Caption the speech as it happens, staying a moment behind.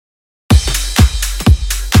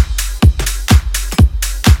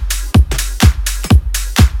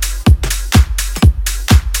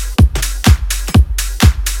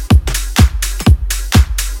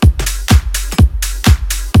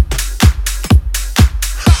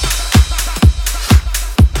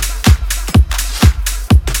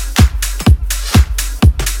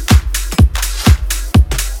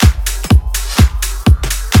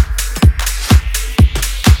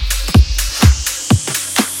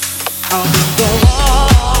I'll be the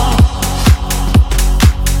one.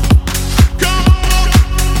 Come on,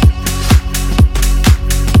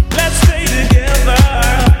 let's stay together.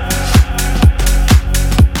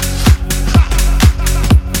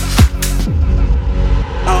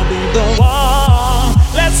 I'll be the one.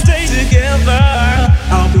 Let's stay together.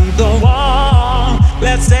 I'll be the one.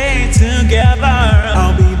 Let's stay together.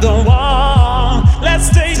 I'll be the one. Let's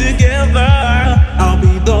stay together. I'll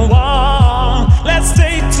be the one. Let's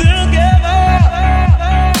stay together.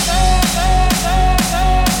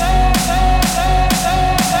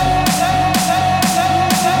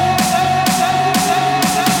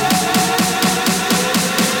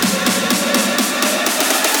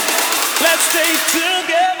 Let's stay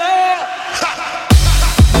together.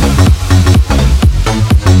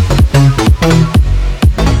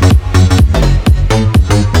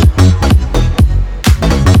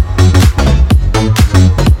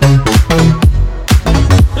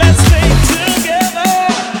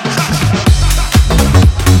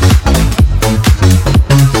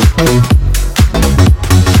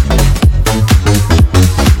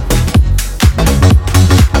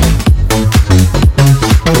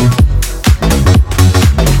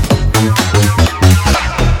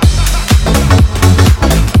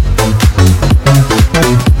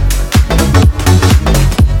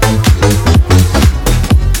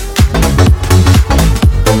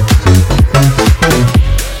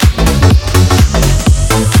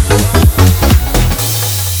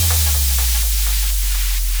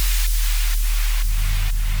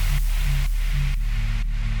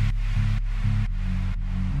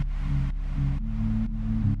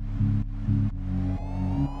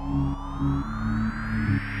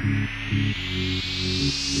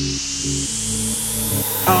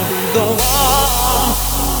 I'll be the one.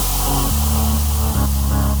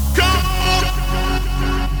 Come on,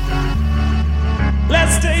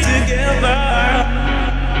 let's stay together.